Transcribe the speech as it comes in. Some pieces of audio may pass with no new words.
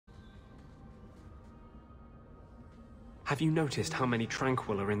Have you noticed how many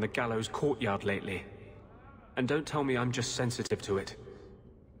Tranquil are in the gallows courtyard lately? And don't tell me I'm just sensitive to it.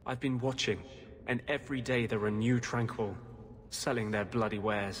 I've been watching, and every day there are new Tranquil, selling their bloody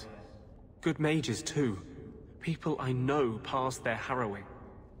wares. Good mages too. People I know past their harrowing.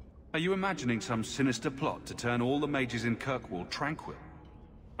 Are you imagining some sinister plot to turn all the mages in Kirkwall Tranquil?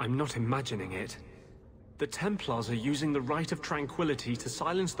 I'm not imagining it. The Templars are using the right of tranquility to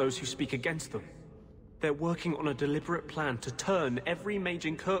silence those who speak against them. They're working on a deliberate plan to turn every mage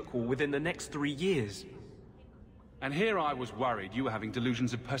in Kirkwall within the next 3 years. And here I was worried you were having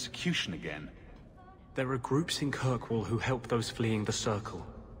delusions of persecution again. There are groups in Kirkwall who help those fleeing the Circle.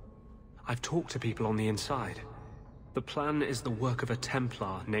 I've talked to people on the inside. The plan is the work of a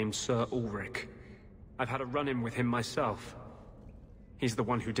Templar named Sir Ulrich. I've had a run-in with him myself. He's the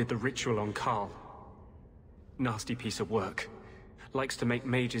one who did the ritual on Karl. Nasty piece of work. Likes to make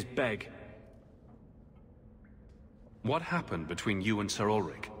mages beg. What happened between you and Sir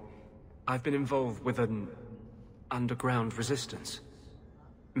Ulrich? I've been involved with an underground resistance.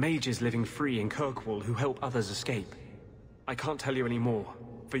 Mages living free in Kirkwall who help others escape. I can't tell you any more,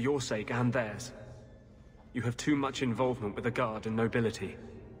 for your sake and theirs. You have too much involvement with the Guard and nobility.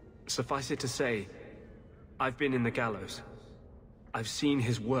 Suffice it to say, I've been in the gallows. I've seen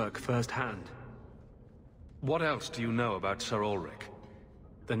his work firsthand. What else do you know about Sir Ulrich?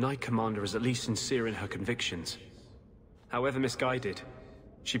 The Knight Commander is at least sincere in her convictions. However misguided,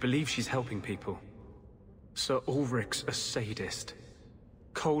 she believes she's helping people. Sir Ulrich's a sadist.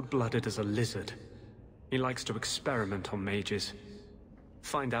 Cold-blooded as a lizard. He likes to experiment on mages.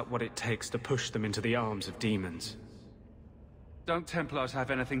 Find out what it takes to push them into the arms of demons. Don't Templars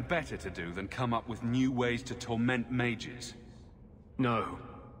have anything better to do than come up with new ways to torment mages? No.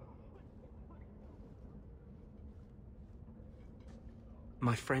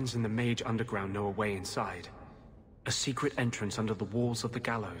 My friends in the Mage Underground know a way inside. A secret entrance under the walls of the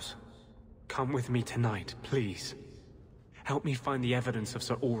gallows. Come with me tonight, please. Help me find the evidence of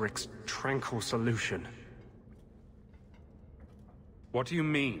Sir Ulrich's Tranquil Solution. What do you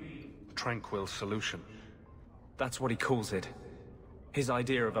mean, Tranquil Solution? That's what he calls it. His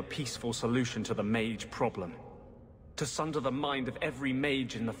idea of a peaceful solution to the mage problem. To sunder the mind of every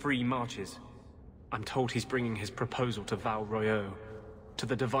mage in the Free Marches. I'm told he's bringing his proposal to Val Royeaux, to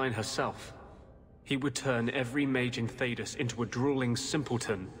the Divine herself. He would turn every mage in Thedas into a drooling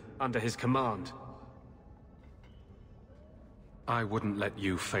simpleton under his command. I wouldn't let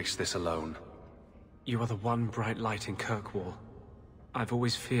you face this alone. You are the one bright light in Kirkwall. I've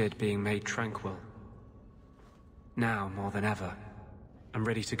always feared being made tranquil. Now, more than ever, I'm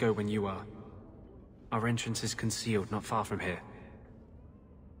ready to go when you are. Our entrance is concealed not far from here.